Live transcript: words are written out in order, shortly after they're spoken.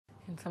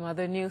In some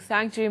other news,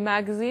 Sanctuary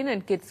Magazine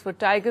and Kids for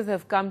Tigers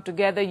have come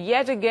together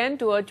yet again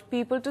to urge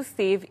people to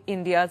save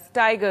India's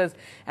tigers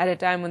at a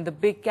time when the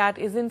big cat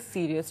is in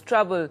serious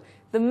trouble.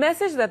 The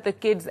message that the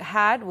kids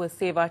had was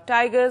save our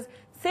tigers,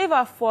 save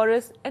our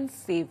forests and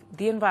save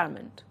the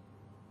environment.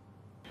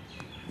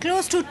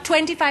 Close to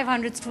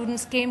 2,500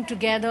 students came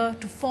together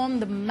to form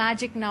the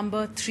magic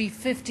number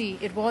 350.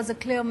 It was a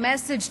clear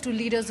message to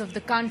leaders of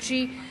the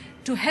country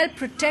to help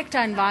protect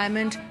our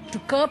environment, to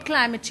curb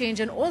climate change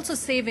and also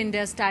save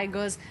India's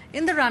tigers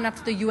in the run-up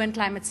to the UN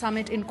Climate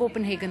Summit in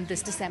Copenhagen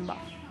this December.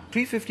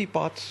 350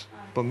 parts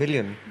per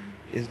million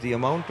is the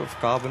amount of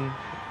carbon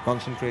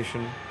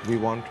concentration we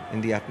want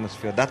in the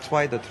atmosphere. That's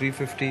why the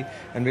 350,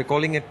 and we're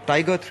calling it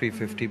Tiger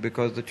 350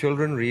 because the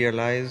children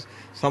realize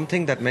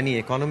something that many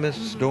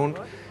economists don't.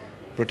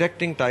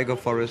 Protecting tiger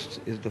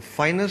forests is the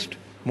finest,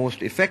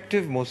 most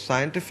effective, most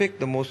scientific,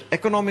 the most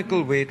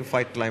economical way to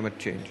fight climate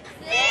change.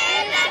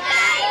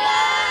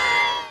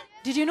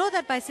 Did you know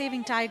that by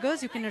saving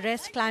tigers, you can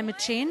arrest climate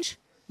change?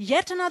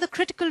 Yet another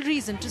critical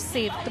reason to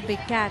save the big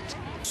cat.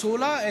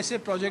 16 ऐसे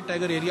project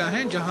tiger area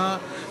हैं जहां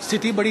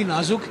स्थिति बड़ी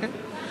नाजुक है,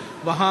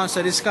 वहां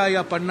सरिस्का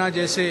या पन्ना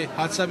जैसे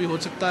हादसा भी हो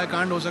सकता है,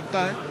 कांड हो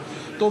सकता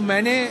है। तो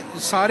मैंने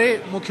सारे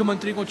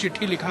मुख्यमंत्री को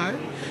चिट्ठी लिखा है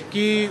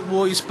कि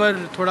वो इस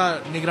पर थोड़ा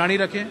निगरानी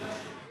रखें।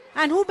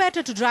 And who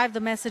better to drive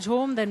the message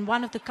home than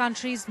one of the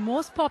country's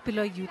most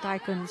popular youth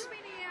icons?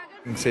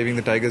 Saving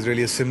the tiger is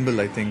really a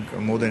symbol, I think,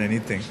 more than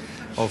anything,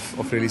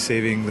 of really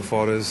saving the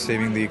forest,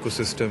 saving the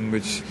ecosystem,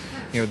 which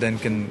then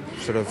can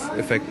sort of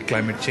affect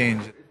climate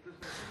change.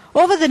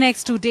 Over the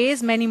next 2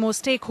 days, many more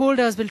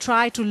stakeholders will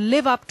try to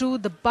live up to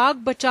the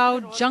Bagh Bachao,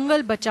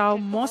 Jangal Bachao,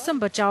 Mausam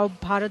Bachao,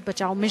 Bharat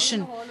Bachao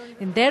mission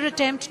in their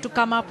attempt to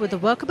come up with a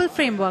workable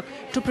framework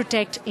to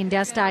protect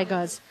India's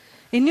tigers.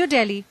 In New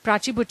Delhi,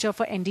 Prachi Butcher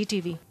for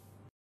NDTV.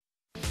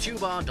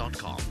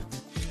 Tuba.com